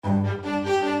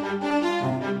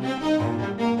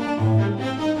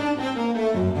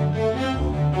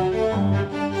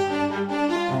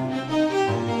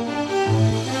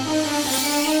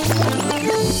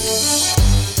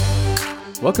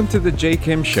Welcome to the J.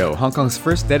 Kim Show, Hong Kong's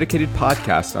first dedicated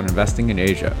podcast on investing in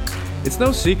Asia. It's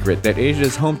no secret that Asia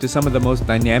is home to some of the most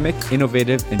dynamic,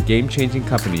 innovative, and game-changing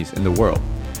companies in the world.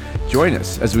 Join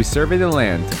us as we survey the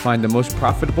land to find the most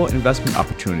profitable investment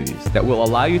opportunities that will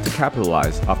allow you to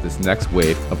capitalize off this next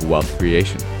wave of wealth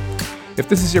creation. If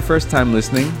this is your first time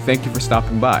listening, thank you for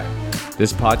stopping by.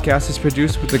 This podcast is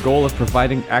produced with the goal of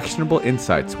providing actionable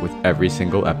insights with every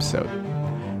single episode.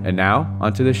 And now,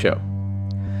 onto the show.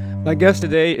 My guest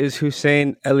today is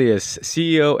Hussain Elius,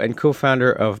 CEO and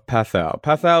co-founder of Pathao.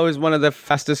 Pathao is one of the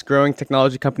fastest growing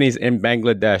technology companies in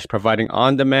Bangladesh, providing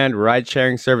on-demand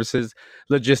ride-sharing services,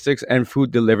 logistics, and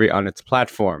food delivery on its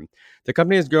platform. The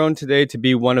company has grown today to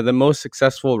be one of the most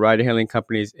successful ride-hailing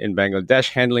companies in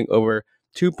Bangladesh, handling over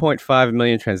 2.5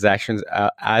 million transactions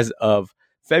as of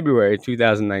February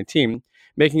 2019,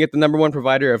 making it the number one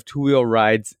provider of two-wheel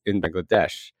rides in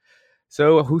Bangladesh.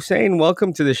 So, Hussain,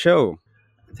 welcome to the show.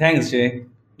 Thanks, Jay.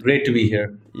 Great to be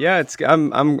here. Yeah,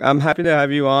 I'm happy to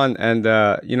have you on, and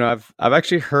I've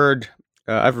actually heard,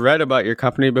 I've read about your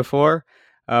company before,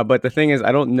 but the thing is,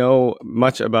 I don't know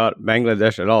much about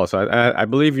Bangladesh at all. So I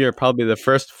believe you're probably the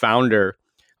first founder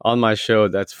on my show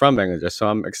that's from Bangladesh. So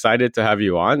I'm excited to have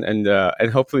you on,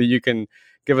 and hopefully you can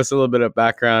give us a little bit of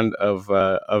background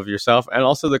of yourself and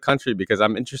also the country, because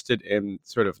I'm interested in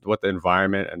sort of what the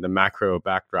environment and the macro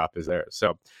backdrop is there.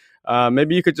 So.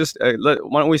 Maybe you could just why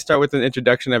don't we start with an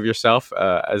introduction of yourself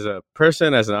as a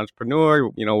person, as an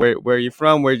entrepreneur? You know, where are you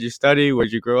from? Where did you study? Where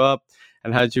did you grow up?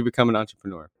 And how did you become an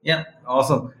entrepreneur? Yeah,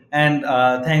 awesome. And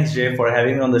thanks, Jay, for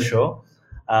having me on the show.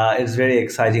 It's very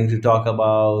exciting to talk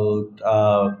about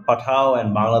Pathao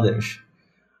and Bangladesh.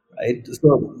 Right.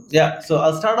 So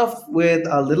I'll start off with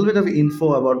a little bit of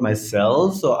info about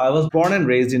myself. So I was born and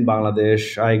raised in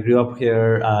Bangladesh. I grew up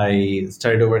here. I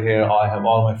studied over here. I have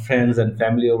all my friends and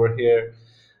family over here.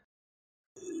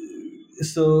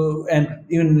 So, and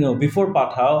even before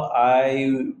Pathao,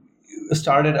 I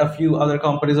started a few other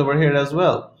companies over here as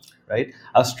well. Right.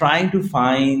 I was trying to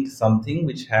find something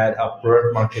which had a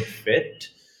product market fit.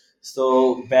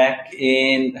 So back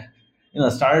in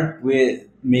started with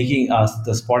making us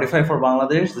the Spotify for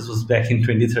Bangladesh. This was back in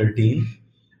 2013,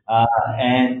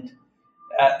 and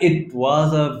it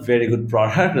was a very good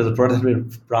product. It was a product we were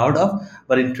proud of.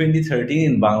 But in 2013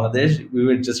 in Bangladesh, we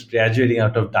were just graduating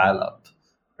out of dial-up,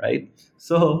 right?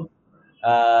 So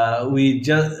we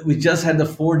just had the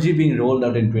 4G being rolled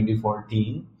out in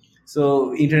 2014.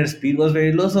 So internet speed was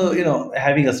very low. So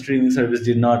having a streaming service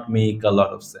did not make a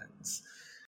lot of sense.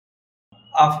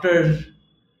 After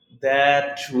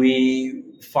that, we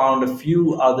found a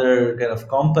few other kind of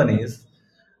companies,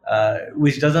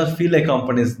 which does not feel like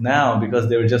companies now because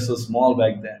they were just so small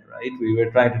back then, right? We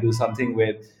were trying to do something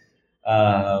with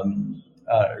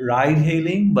ride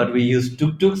hailing, but we used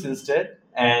tuk-tuks instead,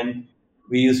 and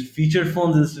we used feature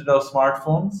phones instead of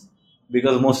smartphones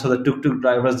because most of the tuk-tuk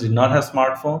drivers did not have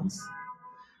smartphones.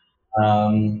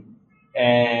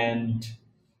 And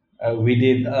we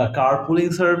did a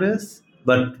carpooling service,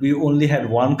 but we only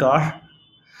had one car.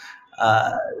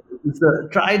 Uh, so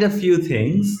tried a few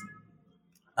things.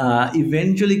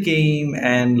 Eventually came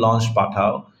and launched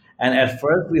Pathao. And at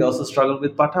first, we also struggled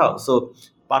with Pathao. So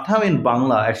Pathao in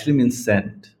Bangla actually means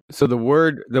send. So the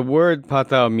word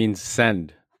Pathao means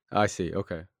send. I see.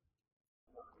 Okay.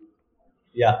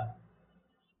 Yeah,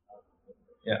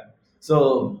 yeah.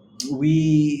 So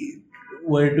we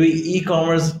were doing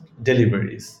e-commerce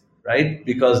deliveries, right?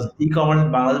 Because e-commerce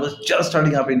in Bangladesh was just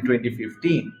starting up in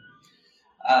 2015.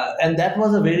 And that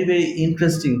was a very, very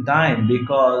interesting time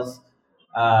because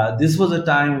this was a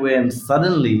time when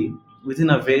suddenly, within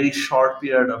a very short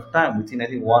period of time, within I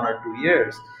think 1 or 2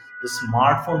 years, the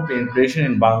smartphone penetration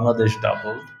in Bangladesh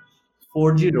doubled.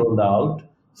 4G rolled out,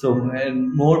 so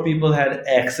and more people had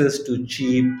access to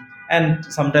cheap and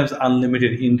sometimes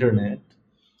unlimited internet,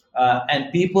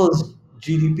 and people's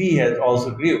GDP has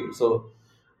also grew. So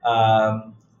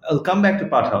I'll come back to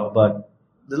Pathao, but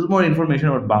a little more information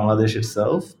about Bangladesh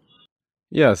itself.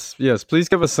 Yes. Please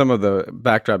give us some of the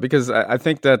backdrop, because I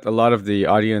think that a lot of the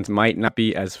audience might not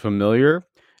be as familiar.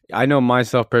 I know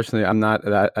myself personally, I'm not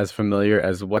that as familiar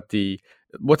as what's the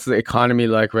economy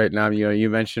like right now. You know, you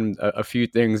mentioned a few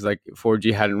things like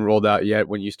 4G hadn't rolled out yet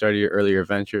when you started your earlier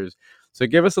ventures. So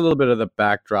give us a little bit of the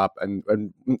backdrop, and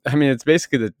I mean, it's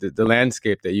basically the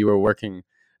landscape that you were working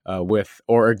with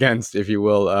or against, if you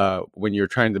will, when you're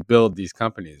trying to build these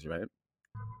companies, right?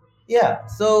 Yeah.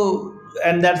 So,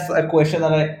 and that's a question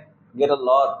that I get a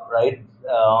lot, right,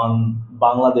 on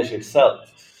Bangladesh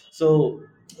itself. So,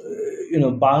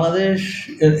 Bangladesh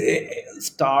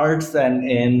starts and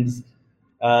ends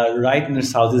right in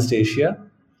Southeast Asia.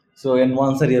 So in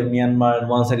one side you have Myanmar, and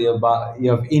one side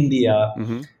you have India,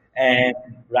 Hmm. and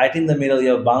right in the middle you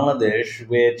have Bangladesh,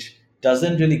 which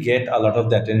doesn't really get a lot of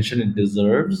the attention it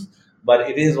deserves, but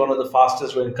it is one of the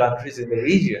fastest growing countries in the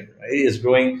region. Right? It is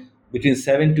growing between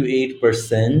 7 to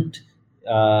 8%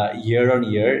 year on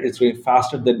year. It's growing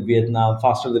faster than Vietnam,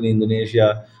 faster than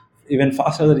Indonesia, even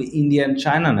faster than India and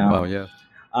China Wow. now. Yeah.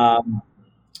 Um,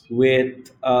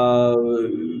 with a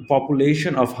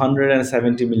population of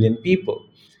 170 million people,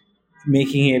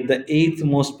 making it the eighth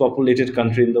most populated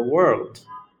country in the world.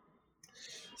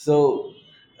 So,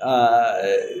 uh,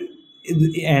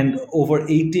 and over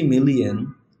 80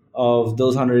 million of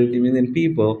those 180 million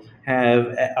people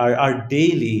are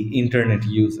daily internet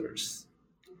users,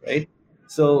 right?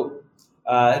 So,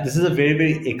 this is a very,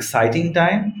 very exciting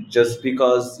time just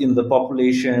because the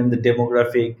population, the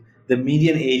demographic, the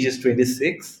median age is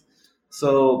 26.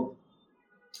 So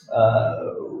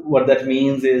what that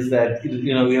means is that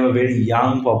we have a very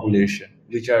young population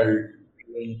which are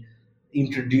being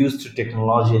introduced to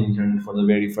technology and internet for the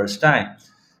very first time.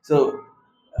 So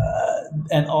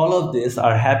and all of this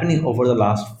are happening over the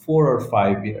last 4 or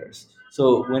 5 years.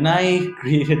 So when I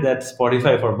created that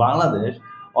Spotify for Bangladesh,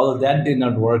 all of that did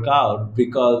not work out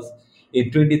because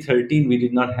in 2013 we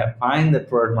did not have find that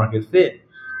product market fit.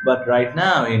 But right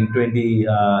now in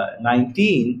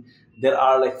 2019, there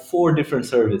are like four different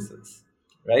services,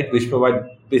 right, which provide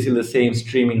basically the same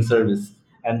streaming service,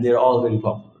 and they're all very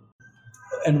popular.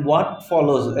 And what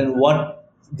follows, and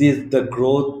what the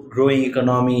growing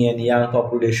economy and young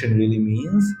population really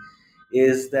means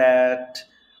is that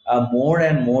more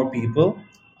and more people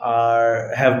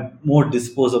have more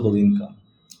disposable income,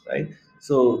 right?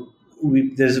 So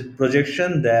there's a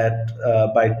projection that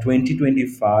by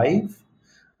 2025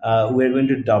 we're going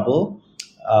to double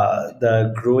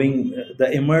the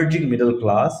emerging middle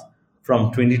class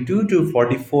from 22 to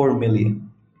 44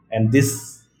 million, and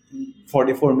this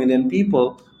 44 million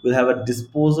people will have a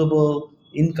disposable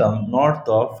income north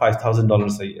of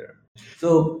 $5,000 a year.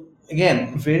 So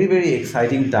again, very, very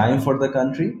exciting time for the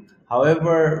country.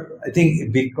 However, I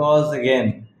think because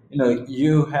again,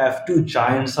 you have two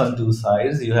giants on two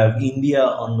sides. You have India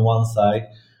on one side,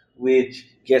 which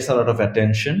gets a lot of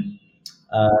attention,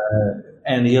 uh,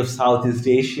 and you have Southeast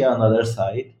Asia on the other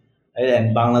side, right?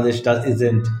 And Bangladesh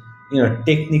isn't,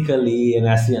 technically an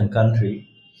ASEAN country,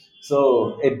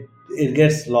 so it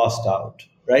gets lost out,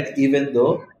 right? Even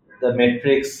though the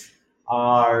metrics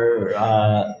are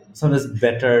sometimes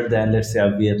better than, let's say, a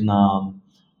Vietnam,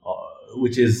 or,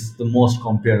 which is the most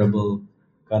comparable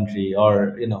country,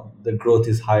 or the growth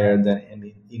is higher than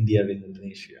in India and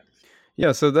Indonesia.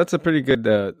 Yeah, so that's a pretty good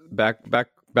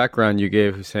background you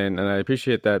gave, Hussein, and I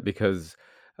appreciate that because,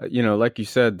 like you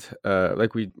said,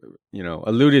 like we,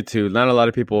 alluded to, not a lot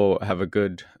of people have a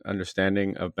good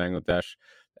understanding of Bangladesh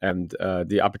and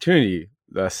the opportunity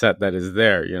set that is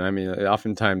there. I mean, it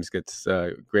oftentimes gets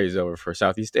grazed over for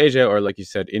Southeast Asia, or like you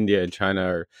said, India and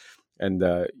China, and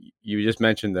you just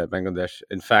mentioned that Bangladesh,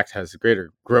 in fact, has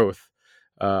greater growth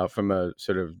from a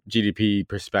sort of GDP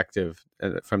perspective,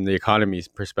 from the economy's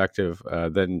perspective,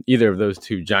 than either of those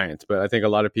two giants. But I think a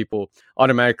lot of people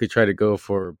automatically try to go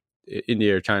for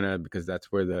India or China because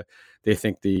that's where they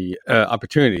think the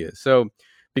opportunity is. So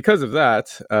because of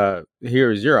that,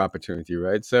 here is your opportunity,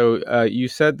 right? So you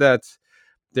said that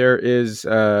there is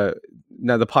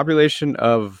now the population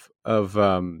of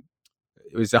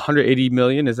it was 180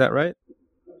 million. Is that right?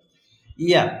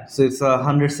 Yeah, so it's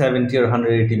 170 or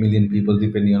 180 million people,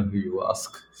 depending on who you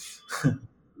ask.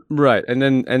 Right, and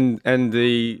then and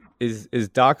the is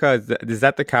Dhaka, is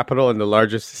that the capital and the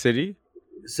largest city?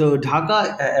 So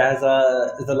Dhaka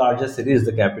is the largest city, is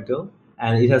the capital,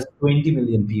 and it has 20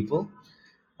 million people.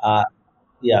 Uh,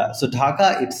 yeah, so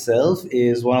Dhaka itself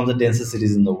is one of the densest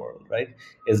cities in the world, right?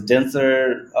 It's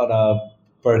denser on a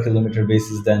per kilometer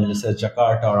basis than, let's say,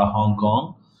 Jakarta or a Hong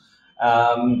Kong.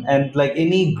 And like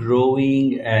any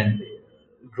growing and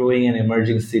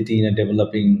emerging city in a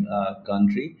developing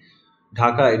country,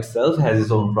 Dhaka itself has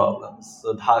its own problems.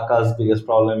 So Dhaka's biggest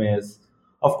problem is,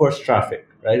 of course, traffic,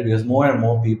 right? Because more and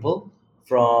more people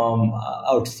from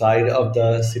outside of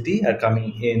the city are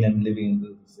coming in and living in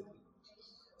the city.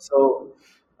 So,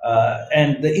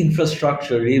 and the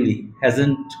infrastructure really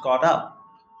hasn't caught up.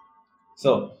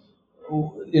 So,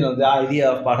 the idea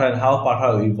of Pathao and how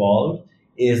Pathao evolved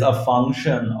is a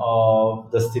function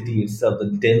of the city itself,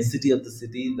 the density of the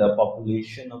city, the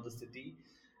population of the city,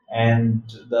 and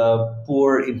the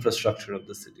poor infrastructure of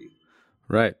the city.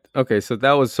 Right. Okay. So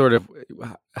that was sort of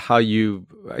how you,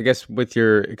 I guess, with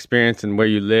your experience and where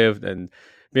you lived and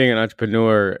being an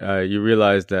entrepreneur, you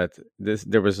realized that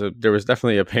there was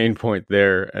definitely a pain point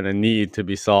there and a need to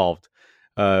be solved.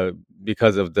 uh,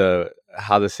 because of the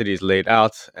how the city is laid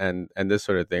out and this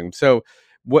sort of thing. So,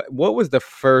 what was the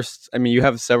first? I mean, you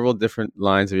have several different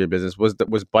lines of your business.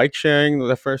 Was bike sharing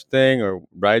the first thing, or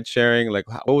ride sharing? Like,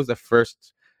 what was the first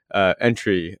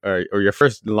entry or your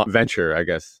first venture, I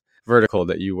guess, vertical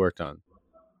that you worked on?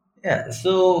 Yeah,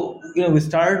 so we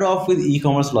started off with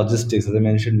e-commerce logistics, as I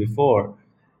mentioned before,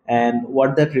 and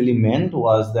what that really meant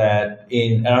was that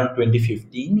in around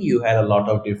 2015, you had a lot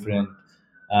of different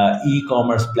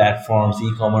e-commerce platforms,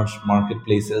 e-commerce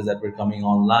marketplaces that were coming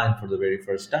online for the very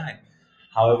first time.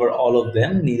 However, all of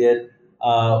them needed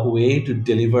a way to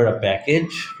deliver a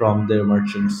package from their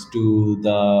merchants to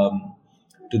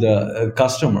the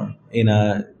customer in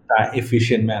a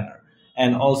efficient manner.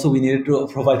 And also, we needed to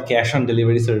provide cash on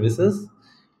delivery services,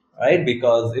 right?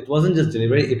 Because it wasn't just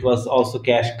delivery, it was also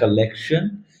cash collection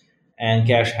and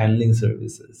cash handling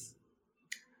services.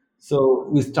 So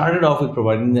we started off with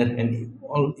providing that, and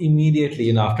immediately,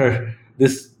 after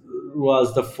this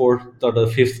was the fourth or the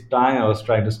fifth time I was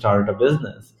trying to start a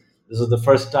business. This was the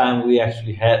first time we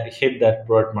actually had hit that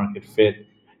product market fit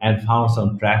and found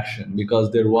some traction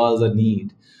because there was a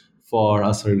need for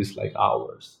a service like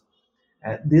ours.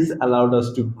 And this allowed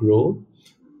us to grow.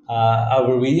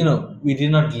 We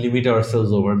did not limit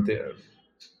ourselves over there.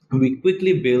 We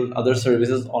quickly built other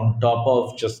services on top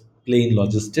of just plain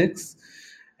logistics,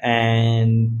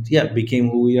 and yeah,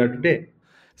 became who we are today.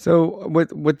 So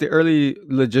with the early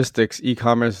logistics,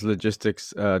 e-commerce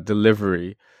logistics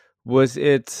delivery, was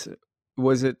it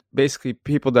was it basically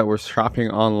people that were shopping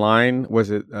online? Was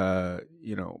it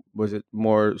was it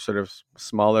more sort of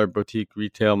smaller boutique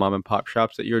retail mom and pop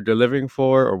shops that you were delivering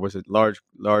for, or was it large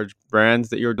brands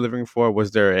that you were delivering for?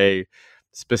 Was there a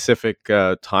specific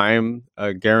time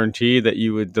guarantee that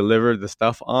you would deliver the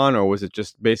stuff on, or was it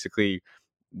just basically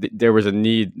there was a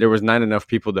need, there was not enough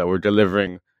people that were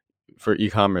delivering for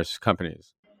e-commerce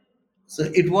companies? So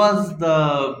it was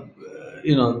the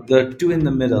two in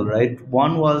the middle, right?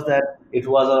 One was that it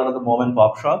was a lot of the mom and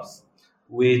pop shops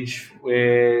which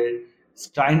were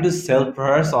trying to sell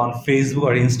products on Facebook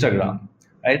or Instagram,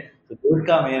 right? So they would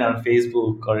come in on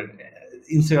Facebook, or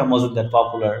Instagram wasn't that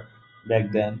popular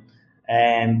back then,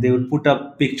 and they would put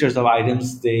up pictures of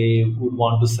items they would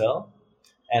want to sell,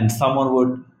 and someone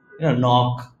would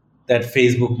knock that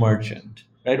Facebook merchant,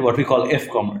 right? What we call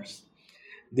F-commerce.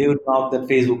 They would knock that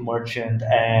Facebook merchant,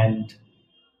 and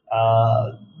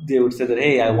uh, they would say that,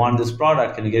 hey, I want this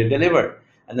product, can you get it delivered?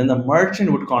 And then the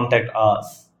merchant would contact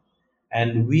us,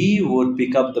 and we would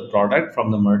pick up the product from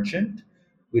the merchant,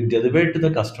 we deliver it to the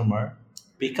customer,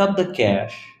 pick up the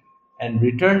cash, and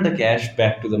return the cash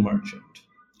back to the merchant,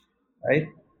 right?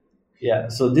 Yeah,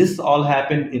 so this all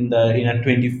happened in a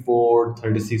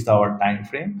 24-36 hour time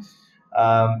frame.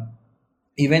 um,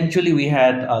 Eventually we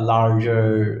had a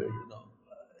larger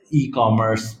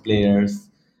e-commerce players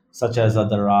such as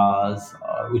Adaraz,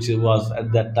 which was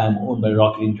at that time owned by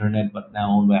Rocket Internet but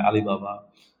now owned by Alibaba,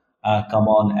 come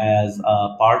on as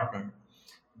a partner.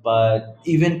 But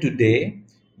even today,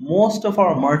 most of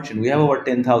our merchants, we have over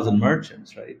 10,000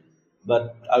 merchants, right?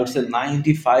 But I would say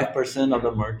 95% of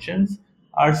the merchants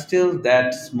are still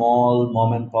that small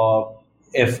mom and pop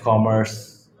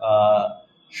F-commerce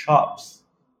shops,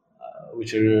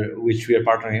 which we are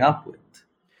partnering up with.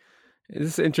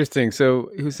 This is interesting. So,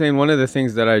 Hussein, one of the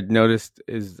things that I noticed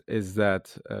is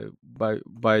that by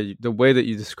the way that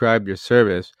you describe your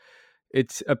service,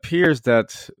 it appears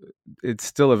that it's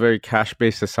still a very cash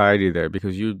based society there,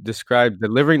 because you describe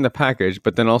delivering the package,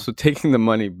 but then also taking the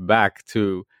money back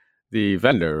to the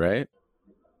vendor, right?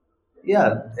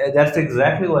 Yeah, that's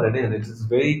exactly what it is. It's a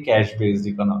very cash-based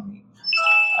economy,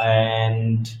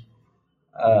 and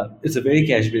it's a very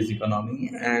cash-based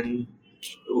economy, and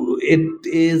it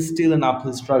is still an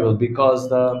uphill struggle because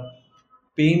the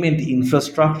payment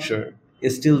infrastructure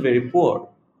is still very poor.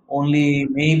 Only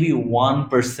maybe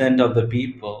 1% of the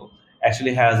people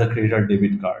actually has a credit or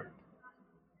debit card,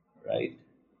 right?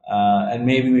 And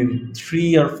maybe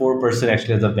 3 or 4%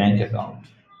 actually has a bank account.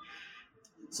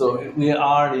 So we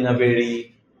are in a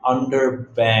very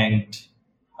underbanked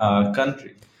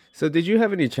country. So, did you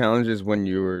have any challenges when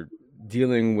you were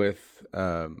dealing with?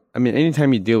 I mean,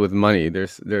 anytime you deal with money,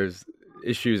 there's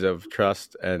issues of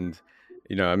trust, and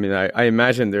I mean, I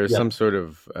imagine there's Yeah. some sort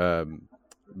of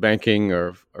banking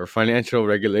or financial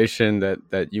regulation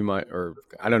that you might, or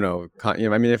I don't know.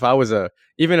 I mean, if I was a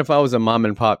even if I was a mom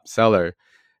and pop seller,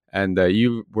 and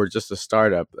you were just a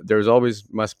startup, there's always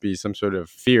must be some sort of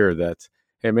fear that,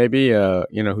 hey, maybe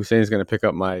Hussein's going to pick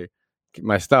up my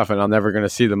stuff and I'm never going to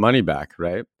see the money back,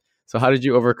 right? So how did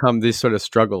you overcome these sort of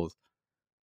struggles?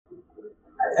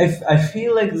 I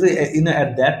feel like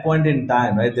at that point in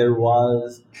time, right, there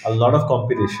was a lot of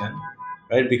competition,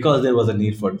 right, because there was a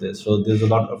need for this. So there's a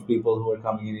lot of people who are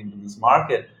coming in into this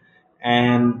market,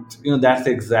 and that's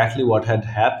exactly what had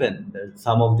happened. That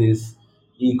some of these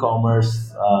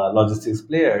e-commerce logistics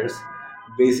players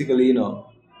basically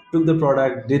took the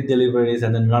product, did deliveries,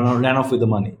 and then ran off with the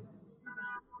money.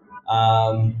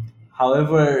 Um,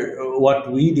 However,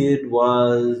 what we did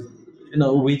was,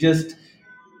 we just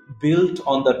built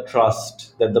on the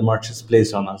trust that the merchants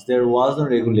placed on us. There was no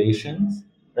regulations,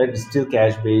 right? It's still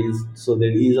cash based, so there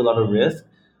is a lot of risk.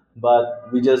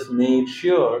 But we just made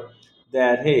sure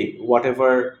that, hey,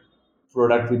 whatever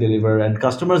product we deliver, and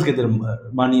customers get their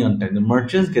money on time, the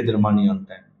merchants get their money on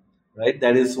time, right?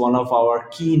 That is one of our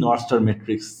key North Star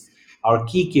metrics, our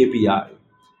key KPI.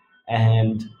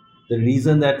 And the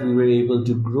reason that we were able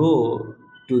to grow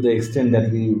to the extent that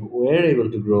we were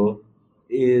able to grow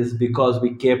is because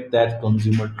we kept that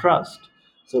consumer trust.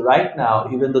 So right now,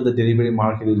 even though the delivery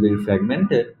market is very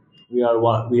fragmented, we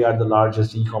are the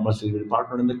largest e-commerce delivery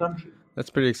partner in the country. That's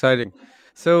pretty exciting.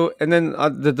 So, and then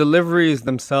the deliveries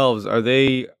themselves,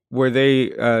 were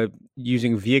they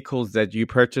using vehicles that you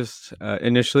purchased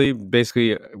initially,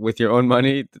 basically with your own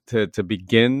money to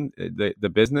begin the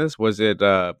business? Was it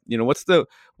what's the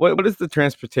what is the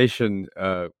transportation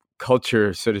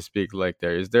culture, so to speak, like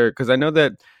there? Is there, because I know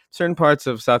that certain parts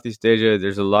of Southeast Asia,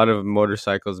 there's a lot of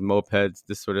motorcycles, mopeds,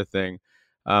 this sort of thing.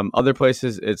 Other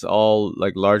places, it's all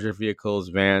like larger vehicles,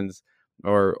 vans,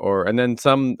 or and then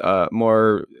some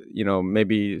more,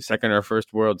 maybe second or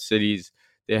first world cities,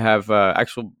 they have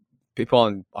actual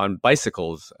people on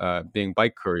bicycles, being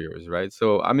bike couriers, right?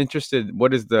 So I'm interested,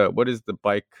 what is the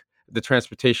bike, the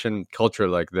transportation culture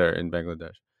like there in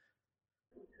Bangladesh?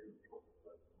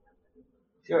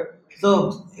 Sure.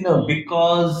 So,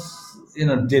 because,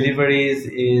 deliveries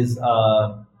is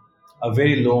a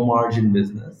very low margin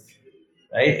business,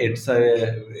 right?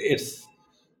 It's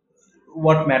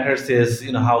what matters is,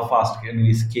 how fast can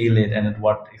we scale it and at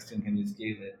what extent can we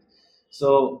scale it.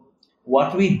 So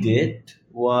what we did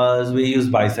was we used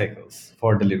bicycles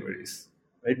for deliveries,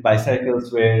 right?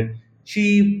 Bicycles were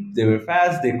cheap, they were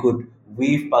fast, they could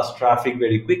weave past traffic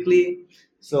very quickly.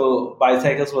 So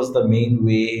bicycles was the main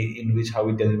way in which how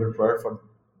we delivered product for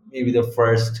maybe the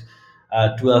first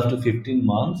 12 to 15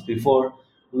 months before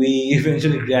we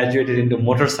eventually graduated into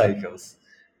motorcycles,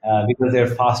 because they're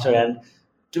faster and,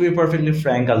 to be perfectly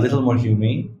frank, a little more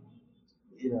humane.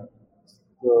 You know,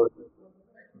 so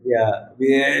yeah,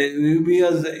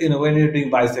 because when you're doing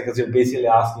bicycles, you're basically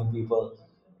asking people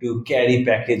to carry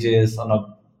packages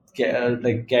on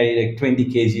like carry like 20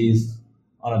 kgs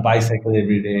on a bicycle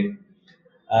every day.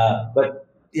 But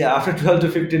yeah, after 12 to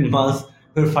 15 months,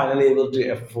 we're finally able to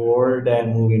afford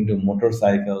and move into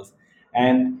motorcycles,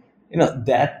 and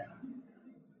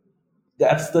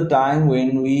that's the time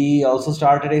when we also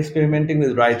started experimenting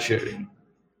with ride sharing,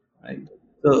 right?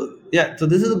 So yeah, so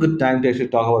this is a good time to actually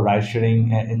talk about ride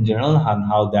sharing in general and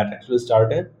how that actually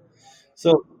started.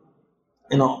 So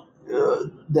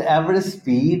the average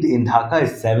speed in Dhaka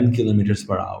is 7 kilometers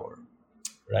per hour,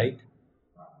 right?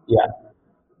 Yeah,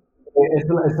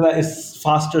 it's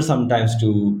faster sometimes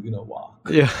to walk.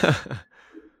 Yeah.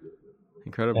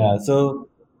 Incredible. Yeah,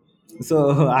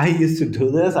 so I used to do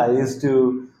this. I used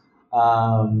to,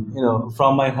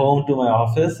 from my home to my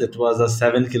office, it was a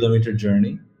 7 kilometer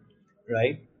journey,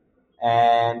 right?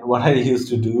 And what I used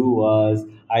to do was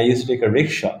I used to take a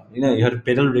rickshaw. You had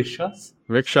pedal rickshaws.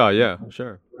 Rickshaw, yeah,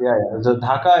 sure. Yeah, yeah. So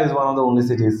Dhaka is one of the only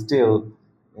cities still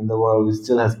in the world which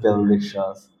still has pedal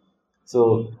rickshaws.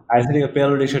 So I used to take a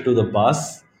pedal rickshaw to the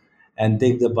bus and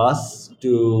take the bus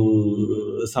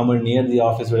to somewhere near the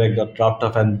office where I got dropped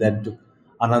off, and then took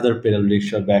another pedal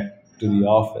rickshaw back to the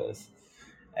office.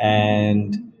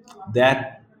 And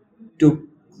that took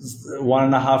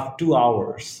 1.5, 2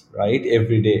 hours, right?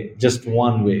 Every day, just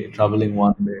one way, traveling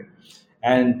one way.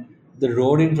 And the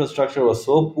road infrastructure was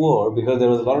so poor because there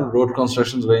was a lot of road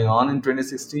constructions going on in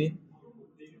 2016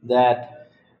 that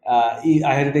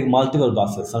I had to take multiple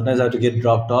buses. Sometimes I had to get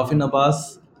dropped off in a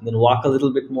bus, then walk a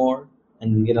little bit more,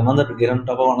 and get on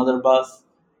top of another bus,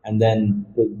 and then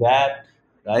take that.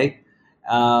 Right?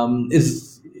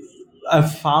 Is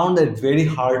I've found it very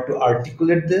hard to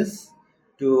articulate this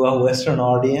to a Western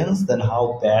audience than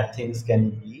how bad things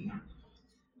can be.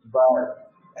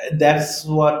 But that's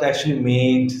what actually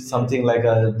made something like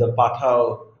the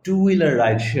Pathao two-wheeler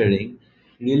ride sharing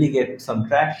really get some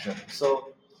traction. So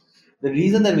the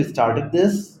reason that we started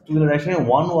this two-wheeler ride sharing,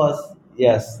 one was,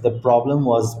 yes, the problem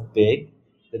was big.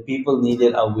 The people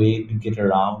needed a way to get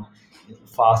around in a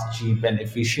fast, cheap, and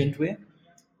efficient way.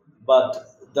 But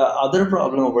the other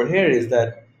problem over here is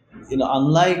that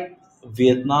unlike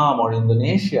Vietnam or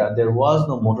Indonesia, there was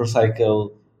no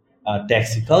motorcycle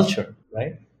taxi culture,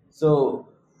 right? So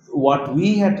what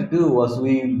we had to do was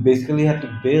we basically had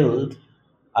to build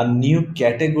a new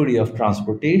category of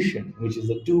transportation, which is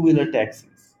the two-wheeler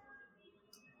taxis,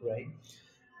 right?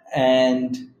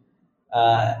 And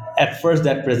at first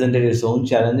that presented its own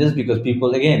challenges because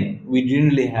people, again, we didn't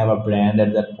really have a brand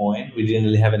at that point. We didn't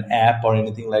really have an app or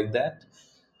anything like that.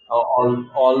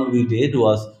 All we did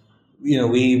was,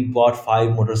 we bought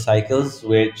five motorcycles,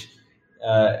 which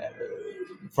uh,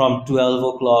 from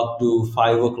 12 o'clock to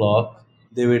 5 o'clock,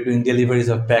 they were doing deliveries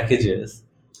of packages.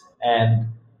 And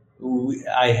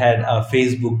I had a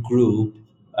Facebook group,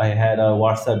 I had a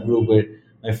WhatsApp group where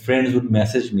my friends would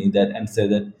message me that and say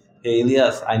that, hey,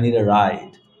 Elias, I need a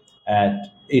ride at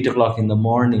 8 o'clock in the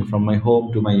morning from my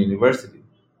home to my university.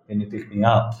 Can you pick me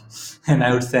up? And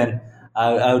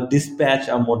I would dispatch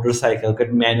a motorcycle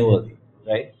cut manually,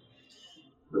 right?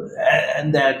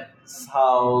 And that's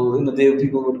how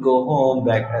people would go home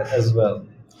back as well.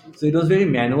 So it was very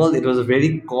manual. It was a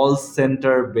very call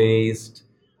center based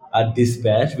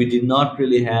dispatch. We did not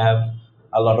really have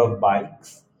a lot of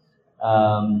bikes,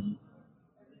 um,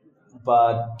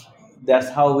 but that's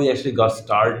how we actually got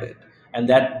started, and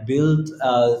that built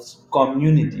a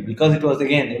community because it was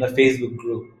again in a Facebook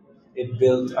group. It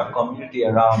built a community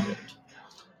around it.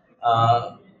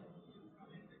 Uh,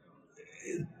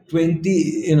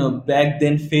 20 back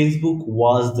then Facebook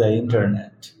was the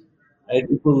internet, right?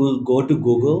 People will go to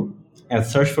Google and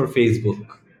search for Facebook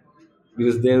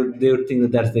because they would think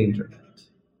that that's the internet,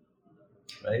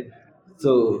 right?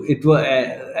 So it was,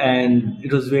 and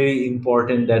it was very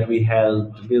important that we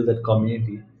helped build that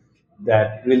community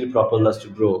that really propelled us to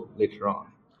grow later on.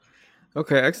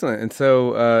 Okay, excellent. And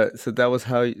so, so that was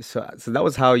how so that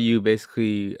was how you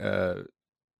basically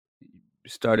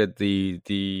started the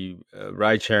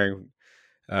ride sharing,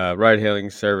 ride hailing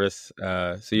service.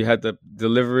 So you had the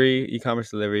delivery, e-commerce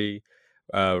delivery,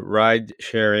 ride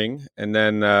sharing, and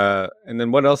then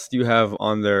what else do you have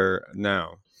on there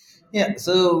now? Yeah,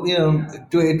 so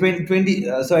 2020.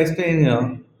 So I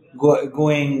explained,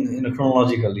 going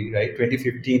chronologically, right?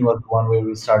 2015 was the one where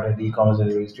we started e-commerce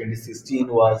deliveries. 2016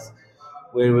 was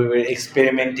where we were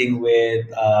experimenting with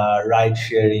ride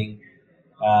sharing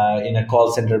in a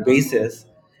call center basis.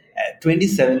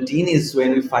 2017 is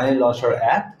when we finally launched our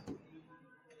app,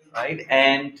 right?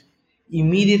 And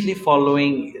immediately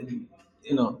following,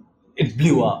 it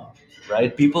blew up,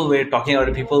 right? People were talking about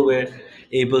it. People were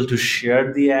able to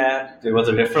share the app. There was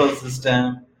a referral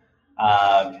system.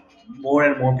 More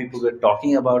and more people were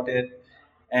talking about it.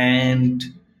 And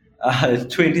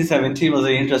 2017 was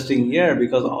an interesting year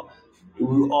because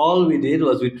all we did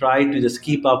was we tried to just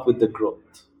keep up with the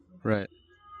growth, Right.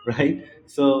 right?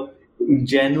 So in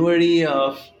January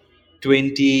of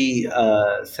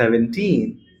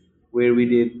 2017, where we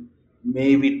did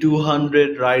maybe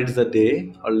 200 rides a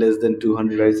day or less than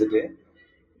 200 rides a day,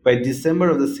 by December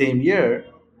of the same year,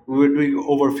 we were doing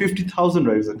over 50,000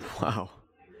 rides a day. Wow,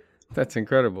 that's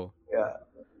incredible. Yeah.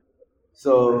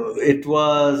 So it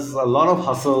was a lot of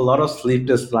hustle, a lot of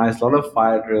sleepless nights, a lot of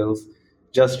fire drills,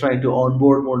 just trying to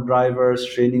onboard more drivers,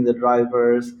 training the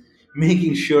drivers,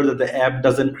 making sure that the app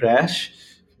doesn't crash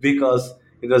because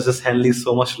it was just handling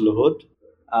so much load.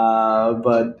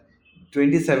 But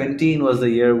 2017 was the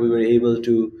year we were able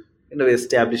to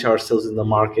establish ourselves in the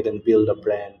market and build a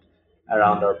brand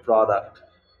around our product.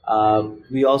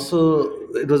 We also,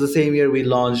 it was the same year we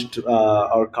launched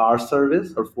our car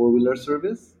service, our four-wheeler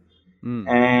service, Mm.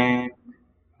 and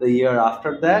the year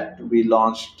after that we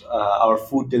launched our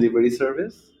food delivery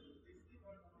service.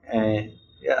 And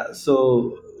yeah,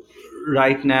 so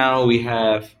right now we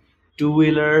have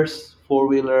two-wheelers,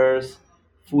 four-wheelers,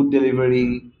 food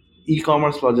delivery,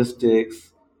 e-commerce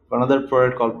logistics, another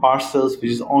product called parcels,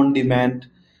 which is on-demand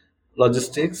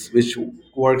logistics, which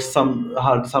works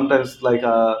sometimes like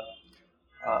an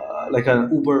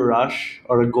Uber Rush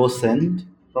or a GoSend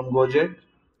from Gojek.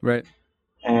 Right.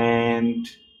 And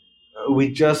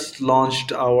we just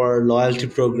launched our loyalty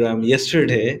program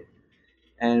yesterday,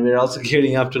 and we're also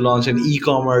gearing up to launch an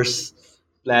e-commerce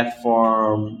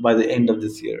platform by the end of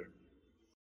this year.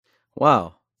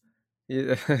 Wow.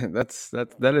 Yeah,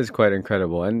 that is quite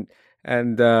incredible.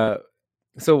 And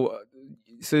so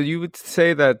so you would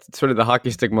say that sort of the hockey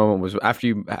stick moment was after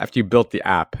you built the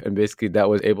app, and basically that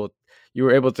was able you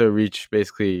were able to reach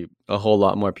basically a whole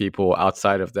lot more people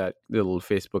outside of that little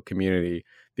Facebook community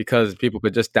because people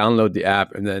could just download the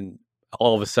app, and then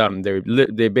all of a sudden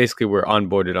they basically were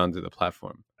onboarded onto the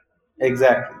platform.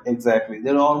 Exactly, exactly.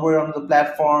 They're all were on the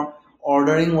platform.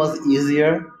 Ordering was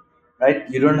easier, right?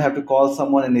 You don't have to call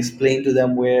someone and explain to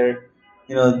them where,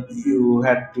 You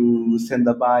had to send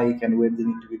the bike and where they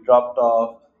need to be dropped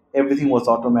off. Everything was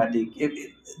automatic.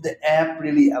 The app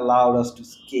really allowed us to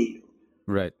scale.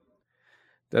 Right.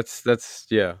 That's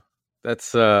yeah.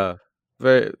 That's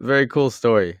very very cool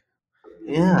story.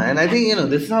 Yeah, and I think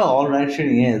this is how all ride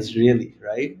sharing is really,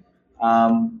 right?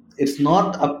 It's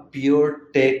not a pure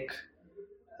tech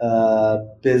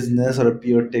business or a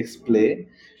pure tech play,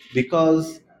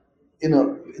 because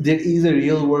there is a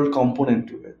real world component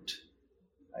to it,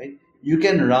 right? You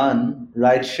can run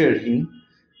ride sharing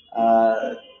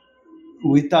uh,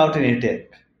 without any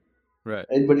tech, Right.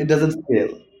 right? But it doesn't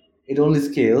scale. It only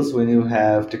scales when you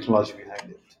have technology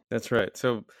behind it. That's right.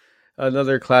 So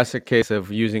another classic case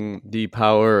of using the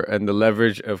power and the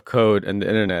leverage of code and the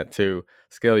internet to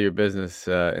scale your business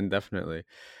indefinitely.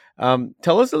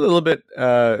 Tell us a little bit.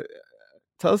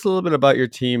 Tell us a little bit about your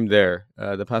team there,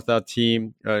 the Pathao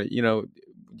team. Do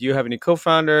you have any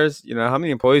co-founders? How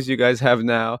many employees do you guys have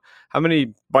now? How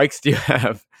many bikes do you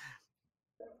have?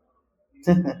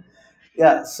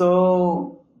 Yeah.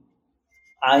 So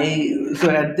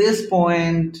at this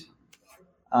point,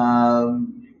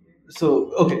 um,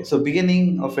 so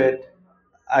beginning of it,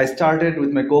 I started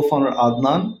with my co-founder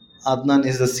Adnan. Adnan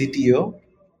is the CTO,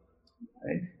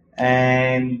 right?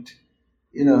 And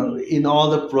in all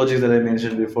the projects that I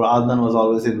mentioned before, Adnan was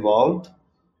always involved,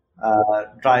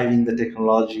 driving the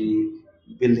technology,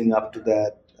 building up to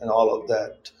that, and all of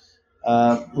that.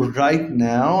 Right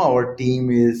now, our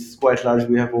team is quite large.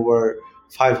 We have over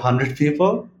 500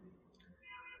 people,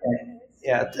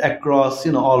 yeah, across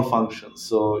all functions.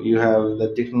 So you have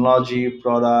the technology,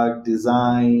 product,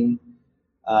 design,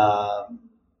 uh,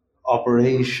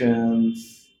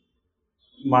 operations,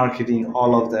 marketing,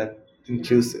 all of that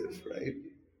inclusive, right?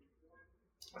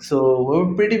 So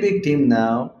we're a pretty big team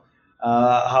now.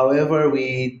 However,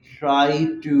 we try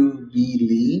to be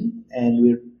lean,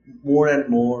 and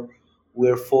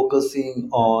we're focusing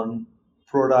on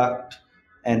product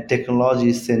and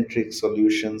technology centric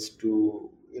solutions to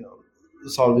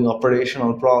solving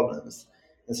operational problems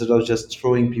instead of just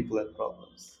throwing people at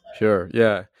problems. Sure.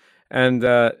 Yeah. And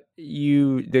the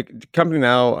company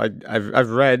now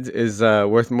I've read is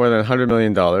worth more than $100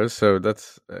 million. So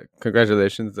that's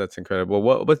congratulations. That's incredible.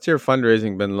 What's your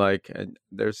fundraising been like? And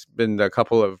there's been a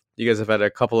couple of you guys have had a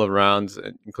couple of rounds,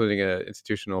 including an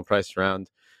institutional price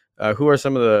round. Who are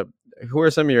some of the who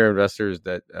are some of your investors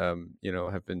that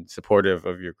have been supportive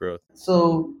of your growth?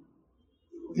 So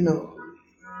you know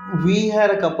we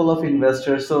had a couple of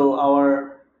investors. So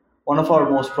our one of our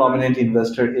most prominent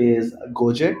investor is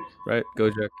Gojek. Right,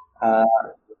 Gojek. Uh,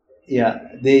 yeah,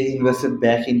 they invested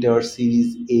back into our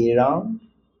Series A round,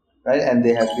 right? And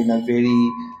they have been a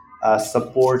very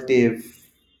supportive.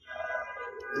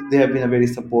 They have been a very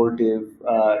supportive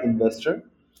investor.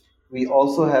 We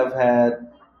also have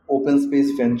had Open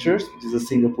Space Ventures, which is a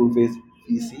Singapore-based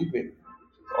VC, which is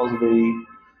also very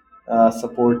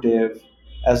supportive,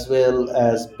 as well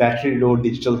as Battery Road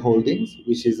Digital Holdings,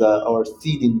 which is our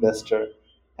seed investor,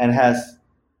 and has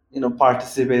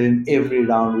participated in every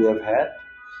round we have had.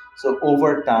 So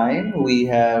over time, we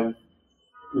have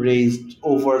raised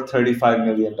over $35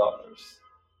 million.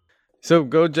 So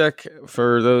Gojek,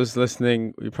 for those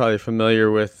listening, you're probably familiar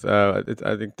with. I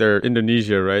think they're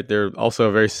Indonesia, right? They're also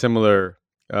a very similar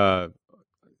uh,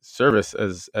 service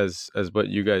as what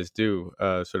you guys do,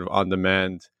 sort of on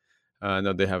demand. I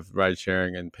know they have ride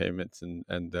sharing and payments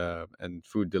and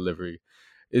food delivery.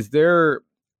 Is there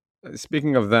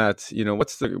Speaking of that,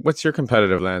 what's your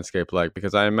competitive landscape like?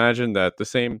 Because I imagine that the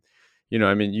same,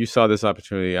 I mean, you saw this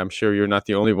opportunity. I'm sure you're not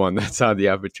the only one that saw the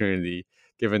opportunity,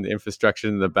 given the infrastructure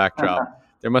and the backdrop.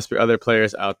 There must be other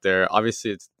players out there.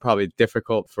 Obviously, it's probably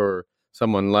difficult for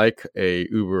someone like a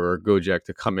Uber or Gojek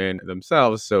to come in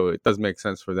themselves, so it does make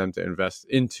sense for them to invest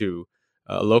into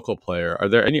a local player. Are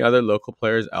there any other local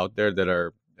players out there that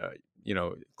are,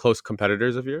 close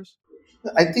competitors of yours?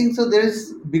 I think so.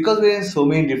 There's because we're in so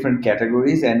many different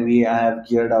categories, and we have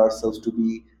geared ourselves to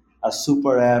be a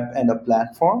super app and a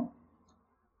platform.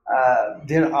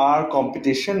 There are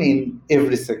competition in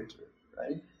every sector,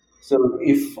 right? So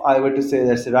if I were to say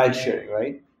that's ride sharing,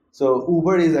 right? So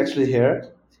Uber is actually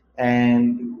here,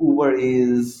 and Uber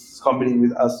is competing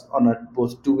with us on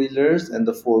both two wheelers and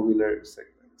the four wheeler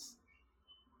segments.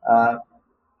 Uh,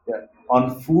 yeah.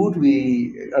 On food,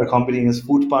 we are competing as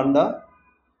Food Panda,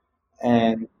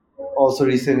 and also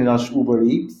recently launched Uber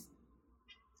Eats.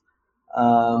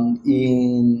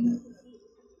 In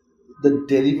the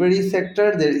delivery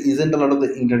sector, there isn't a lot of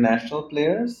the international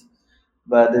players,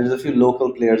 but there's a few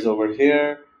local players over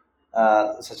here,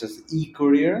 such as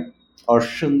e-courier or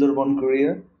Sundarban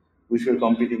courier, which we're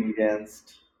competing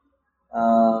against.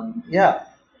 Yeah,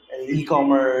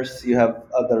 E-commerce, you have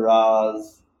other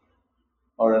Raz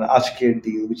or an Ashkir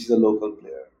deal, which is a local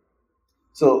player.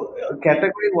 So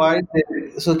category wise,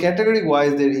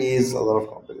 there is a lot of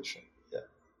competition. Yeah.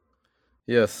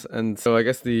 Yes, and so I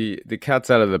guess the cat's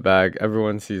out of the bag.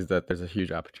 Everyone sees that there's a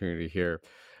huge opportunity here.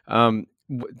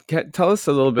 Tell us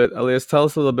a little bit, Elias. Tell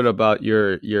us a little bit about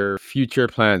your future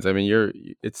plans. I mean, you're.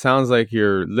 It sounds like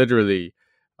you're literally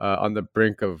on the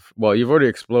brink of. Well, you've already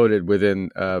exploded within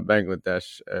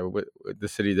Bangladesh, with the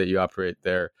city that you operate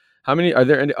there. How many are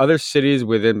there? Any other cities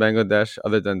within Bangladesh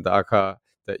other than Dhaka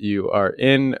that you are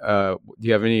in? Do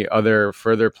you have any other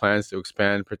further plans to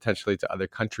expand potentially to other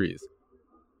countries?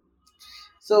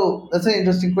 So that's an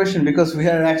interesting question because we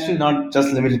are actually not just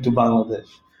limited to Bangladesh.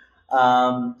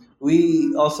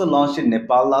 We also launched in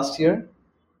Nepal last year.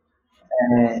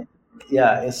 Uh,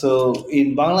 yeah, so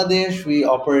in Bangladesh, we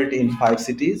operate in 5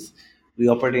 cities. We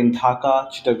operate in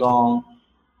Dhaka, Chittagong,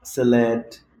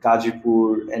 Sylhet,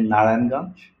 Gazipur, and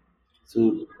Narayanganj.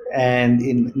 So, and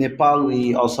in Nepal,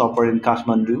 we also operate in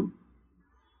Kathmandu,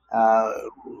 uh,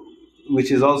 which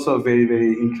is also a very,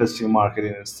 very interesting market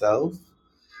in itself.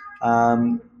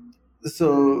 Um,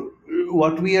 so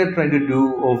what we are trying to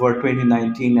do over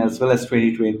 2019 as well as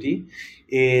 2020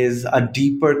 is a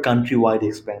deeper countrywide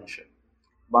expansion.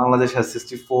 Bangladesh has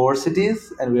 64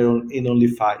 cities and we're in only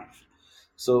 5.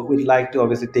 So we'd like to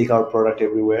obviously take our product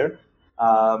everywhere.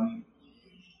 Um,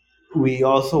 we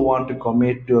also want to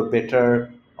commit to a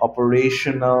better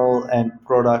operational and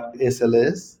product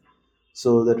SLS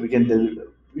so that we can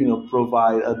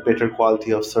provide a better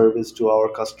quality of service to our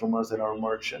customers and our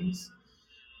merchants.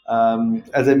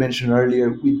 As I mentioned earlier,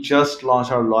 we just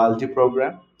launched our loyalty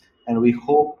program, and we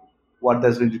hope what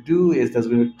that's going to do is that's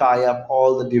going to tie up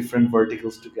all the different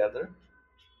verticals together.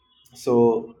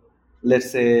 So,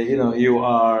 let's say you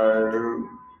are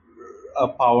a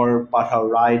Power Pathao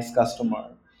Rides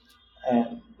customer,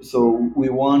 and so we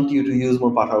want you to use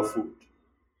more Pathao food.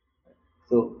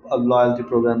 So, a loyalty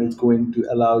program is going to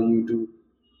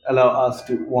allow us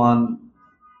to one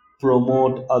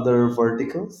promote other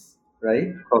verticals,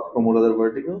 right? Cross promote other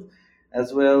verticals,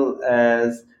 as well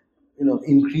as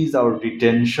increase our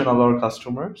retention of our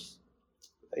customers,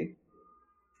 right?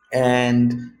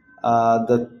 And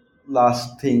the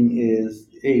last thing is,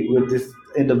 hey, with this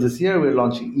end of this year, we're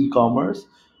launching e-commerce,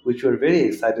 which we're very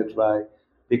excited by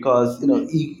because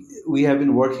we have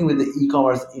been working with the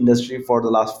e-commerce industry for the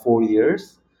last 4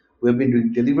 years. We've been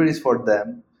doing deliveries for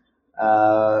them.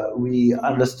 We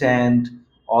understand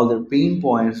all their pain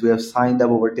points. We have signed up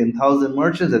over 10,000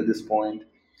 merchants at this point.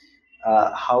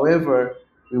 However,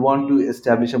 we want to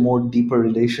establish a more deeper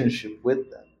relationship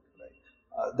with them. Right?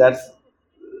 That's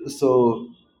so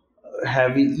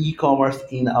having e-commerce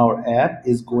in our app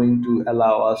is going to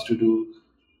allow us to do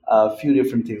a few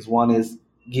different things. One is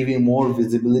giving more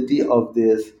visibility of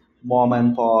this mom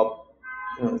and pop,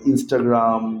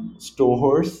 Instagram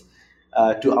stores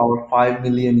to our 5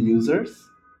 million users,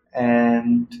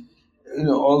 and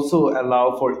also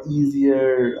allow for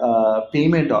easier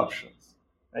payment options,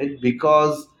 right?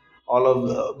 Because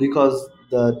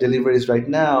the deliveries right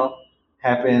now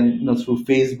happen through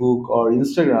Facebook or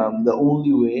Instagram. The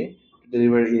only way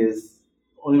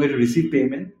to receive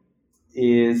payment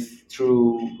is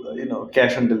through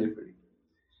cash on delivery.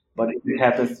 But if it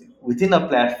happens within a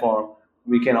platform,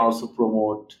 we can also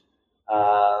promote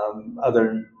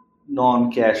other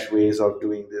non-cash ways of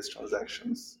doing these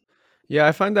transactions. Yeah,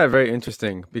 I find that very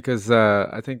interesting because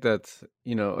I think that,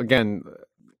 again,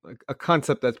 a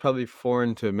concept that's probably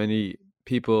foreign to many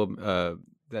people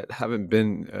that haven't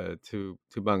been to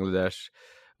Bangladesh,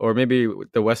 or maybe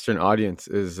the Western audience,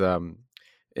 is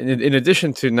in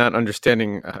addition to not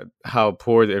understanding how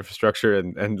poor the infrastructure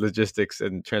and logistics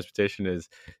and transportation is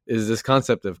this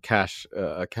concept of cash,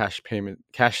 a cash payment,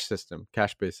 cash system,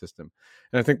 cash based system,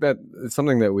 and I think that it's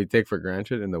something that we take for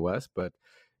granted in the West, but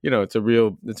it's a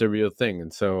real thing,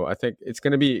 and so I think it's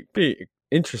going to be pretty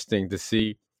interesting to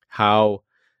see how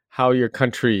your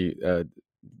country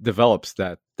develops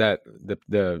the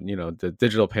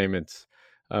digital payments,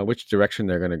 which direction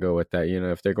they're going to go with that.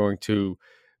 If they're going to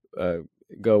uh,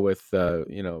 go with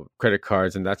credit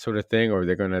cards and that sort of thing, or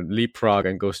they're going to leapfrog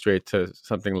and go straight to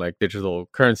something like digital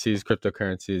currencies,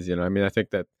 cryptocurrencies. I mean, I think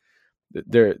that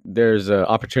there's an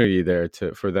opportunity there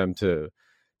for them to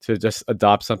just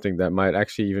adopt something that might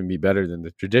actually even be better than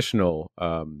the traditional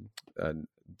uh,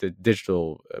 the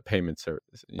digital payments or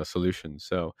solutions.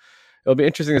 So it'll be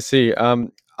interesting to see.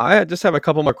 I just have a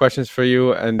couple more questions for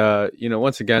you, and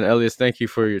once again, Elias, thank you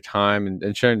for your time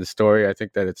and sharing the story. I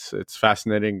think that it's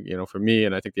fascinating, for me,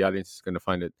 and I think the audience is going to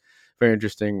find it very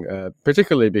interesting,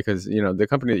 particularly because the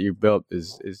company that you built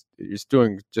is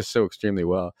doing just so extremely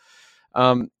well.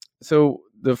 Um, so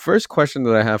the first question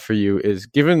that I have for you is,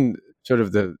 given sort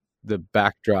of the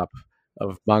backdrop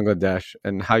of Bangladesh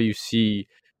and how you see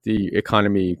the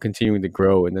economy continuing to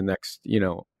grow in the next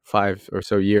 5 or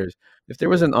so years, if there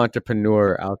was an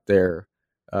entrepreneur out there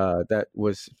that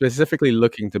was specifically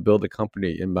looking to build a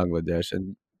company in Bangladesh,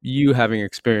 and you having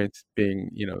experience being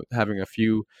having a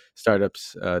few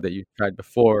startups that you tried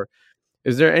before,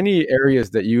 is there any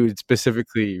areas that you would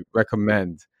specifically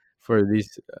recommend for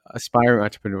these aspiring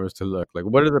entrepreneurs to look? Like,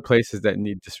 what are the places that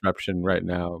need disruption right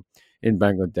now in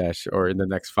Bangladesh or in the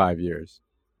next 5 years?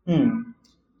 Hmm.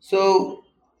 So,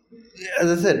 as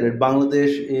I said, right,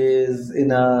 Bangladesh is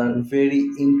in a very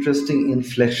interesting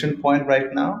inflection point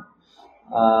right now.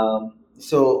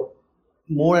 So,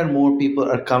 more and more people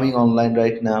are coming online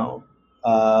right now,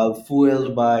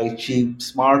 fueled by cheap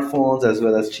smartphones as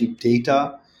well as cheap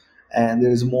data. And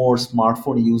there is more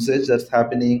smartphone usage that's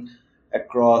happening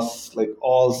across like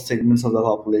all segments of the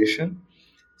population.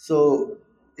 So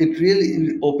it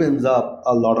really opens up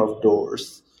a lot of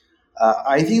doors.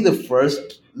 I think the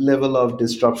first level of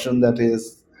disruption that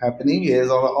is happening is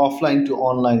on the offline to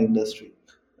online industry,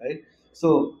 right?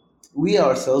 So we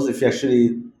ourselves, if you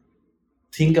actually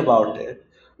think about it,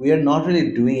 we are not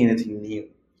really doing anything new.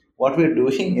 What we're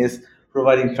doing is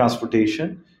providing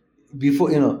transportation.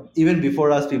 Before, even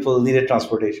before us, people needed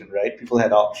transportation, right? People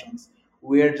had options.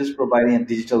 We are just providing a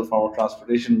digital form of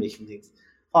transportation, making things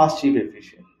fast, cheap,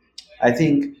 efficient. I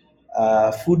think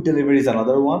food delivery is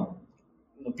another one.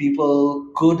 People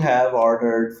could have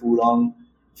ordered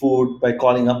food by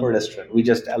calling up a restaurant. We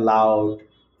just allowed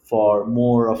for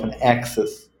more of an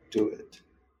access to it.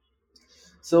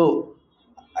 So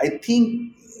I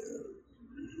think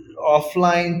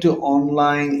offline to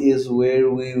online is where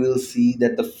we will see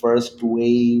that the first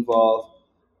wave of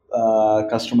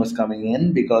customers coming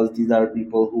in, because these are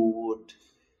people who would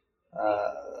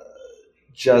uh,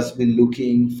 just be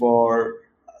looking for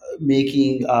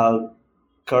making a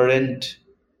current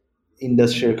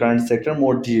industry or current sector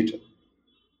more digital,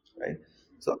 right?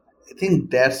 So I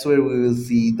think that's where we will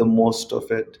see the most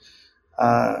of it.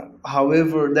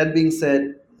 However, that being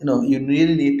said, you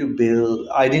really need to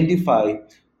identify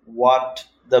what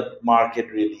the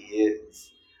market really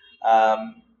is.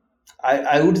 Um,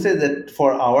 I would say that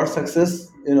for our success,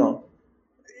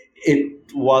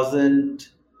 it wasn't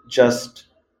just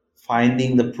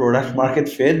finding the product market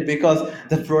fit, because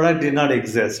the product did not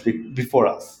exist before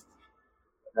us,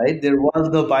 right? There was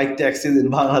no bike taxis in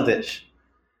Bangladesh.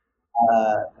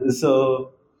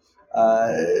 So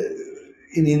uh,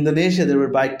 in Indonesia, there were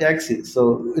bike taxis.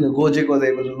 So Gojek was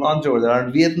able to launch over there.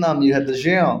 In Vietnam, you had the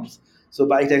Xiaoms. So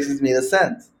bike taxis made a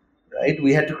sense, right?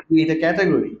 We had to create a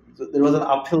category. So there was an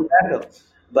uphill battle,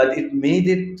 but it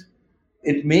made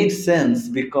sense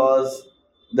because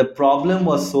the problem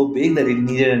was so big that it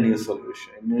needed a new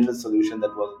solution. It needed a solution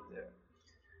that wasn't there.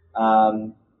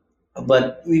 Um,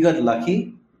 but we got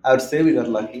lucky. I would say we got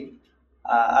lucky.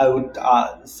 I would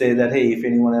say that, hey, if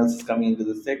anyone else is coming into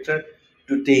the sector,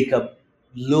 to take a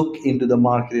look into the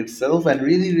market itself and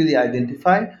really, really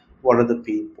identify what are the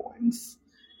pain points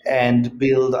and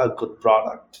build a good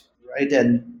product, right?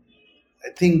 And I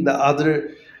think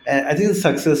the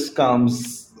success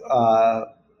comes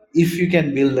if you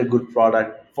can build a good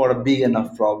product for a big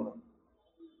enough problem.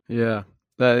 Yeah.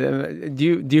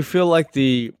 Do you feel like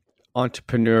the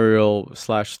entrepreneurial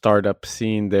slash startup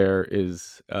scene there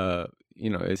is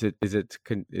is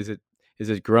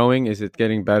it growing? Is it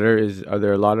getting better? Are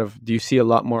there a lot of do you see a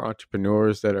lot more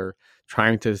entrepreneurs that are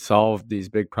trying to solve these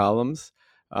big problems?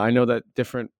 I know that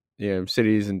different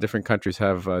cities and different countries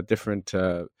have different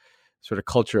sort of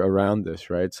culture around this,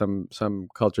 right? Some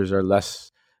cultures are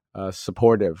less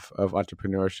supportive of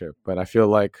entrepreneurship, but I feel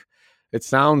like it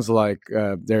sounds like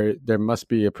there must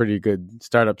be a pretty good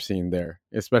startup scene there,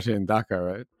 especially in Dhaka,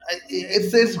 right?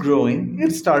 It's growing,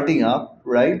 it's starting up,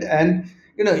 right? And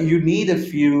you need a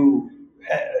few.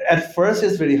 At first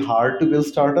it's very hard to build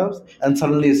startups, and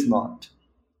suddenly it's not,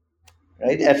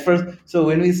 right? At first, so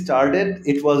when we started,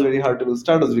 it was very hard to build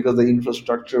startups because the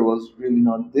infrastructure was really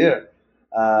not there.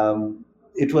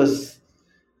 It was,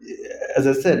 as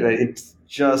I said, right, it's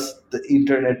just the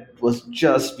internet was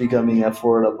just becoming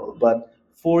affordable. But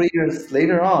 4 years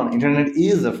later on, internet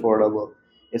is affordable.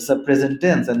 It's a present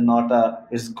tense and not a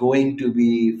it's going to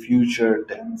be future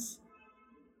tense.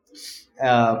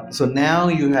 So now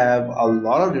you have a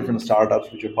lot of different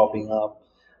startups which are popping up,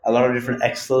 a lot of different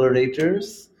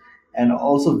accelerators, and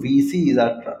also VCs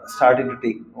are starting to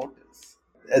take notice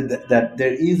that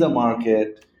there is a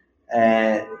market,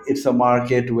 and it's a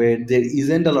market where there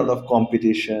isn't a lot of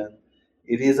competition.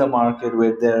 It is a market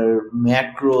where their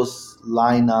macros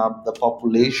line up, the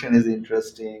population is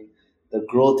interesting, the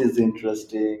growth is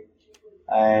interesting,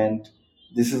 and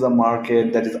this is a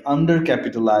market that is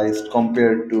undercapitalized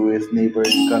compared to its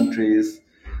neighboring countries.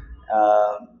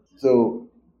 So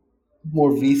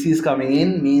more VCs coming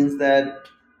in means that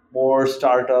more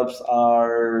startups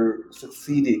are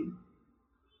succeeding,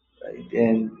 right?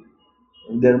 And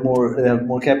they have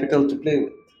more capital to play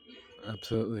with.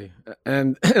 Absolutely,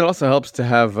 and it also helps to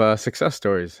have success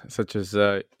stories such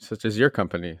as your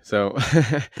company. So,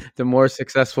 the more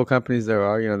successful companies there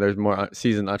are, there's more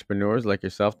seasoned entrepreneurs like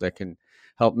yourself that can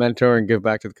help mentor and give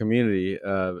back to the community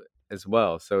as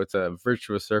well. So it's a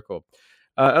virtuous circle.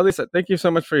 Elisa, thank you so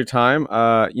much for your time.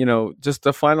 Just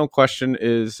the final question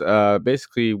is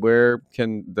basically where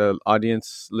can the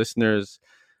audience listeners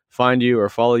find you or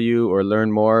follow you or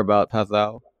learn more about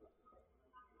Pathao?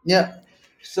 Yeah.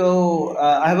 So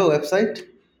I have a website,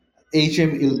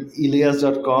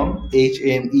 hmelius.com,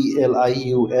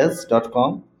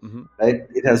 hmelius.com, Hmm. right?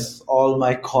 It has all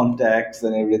my contacts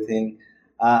and everything.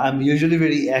 I'm usually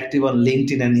very active on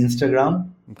LinkedIn and Instagram.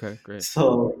 Okay, great.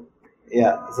 So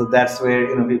yeah, so that's where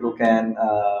people can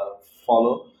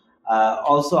follow.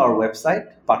 Also, our website,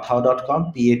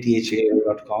 pathao.com,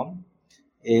 pathao.com,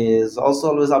 is also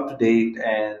always up to date,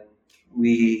 and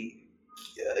we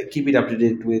keep it up to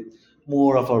date with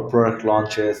more of our product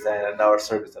launches and our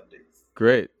service updates.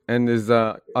 Great. And is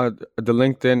are the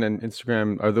LinkedIn and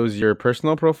Instagram, are those your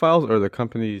personal profiles or the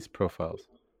company's profiles?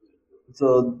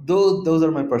 So those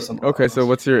are my personal Okay, so ones.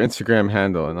 what's your Instagram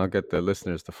handle? And I'll get the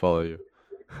listeners to follow you.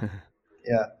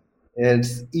 Yeah,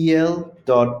 it's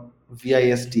el.vista,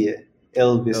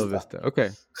 El El Vista. Vista. Okay,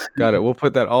 got it. We'll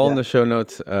put that all in Yeah, the show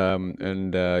notes.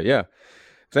 And yeah,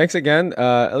 thanks again,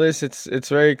 Elias. It's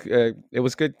very. It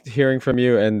was good hearing from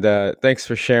you, and thanks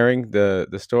for sharing the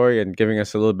story and giving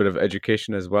us a little bit of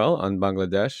education as well on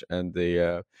Bangladesh and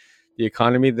the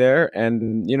economy there.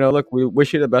 And look, we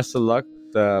wish you the best of luck,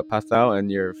 Pathao, and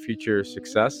your future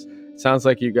success. Sounds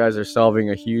like you guys are solving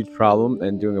a huge problem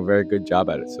and doing a very good job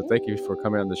at it. So thank you for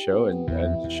coming on the show and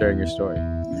sharing your story.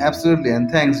 absolutely. And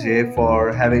thanks, Jay,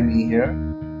 for having me here.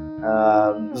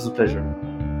 This is a pleasure.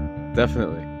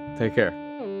 Definitely. Take care.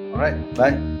 All right,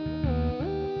 bye.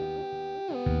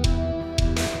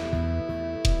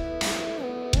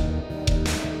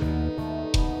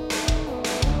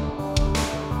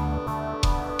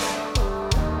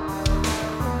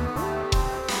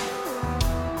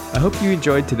 I hope you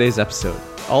enjoyed today's episode.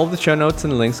 All of the show notes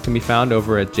and links can be found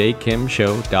over at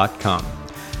jkimshow.com.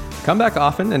 Come back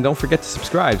often and don't forget to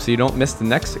subscribe so you don't miss the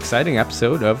next exciting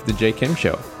episode of The J. Kim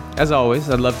Show. As always,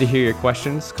 I'd love to hear your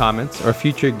questions, comments, or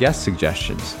future guest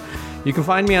suggestions. You can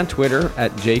find me on Twitter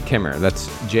at jkimmer. That's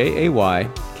JAYKIMMER.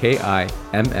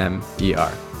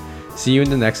 See you in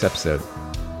the next episode.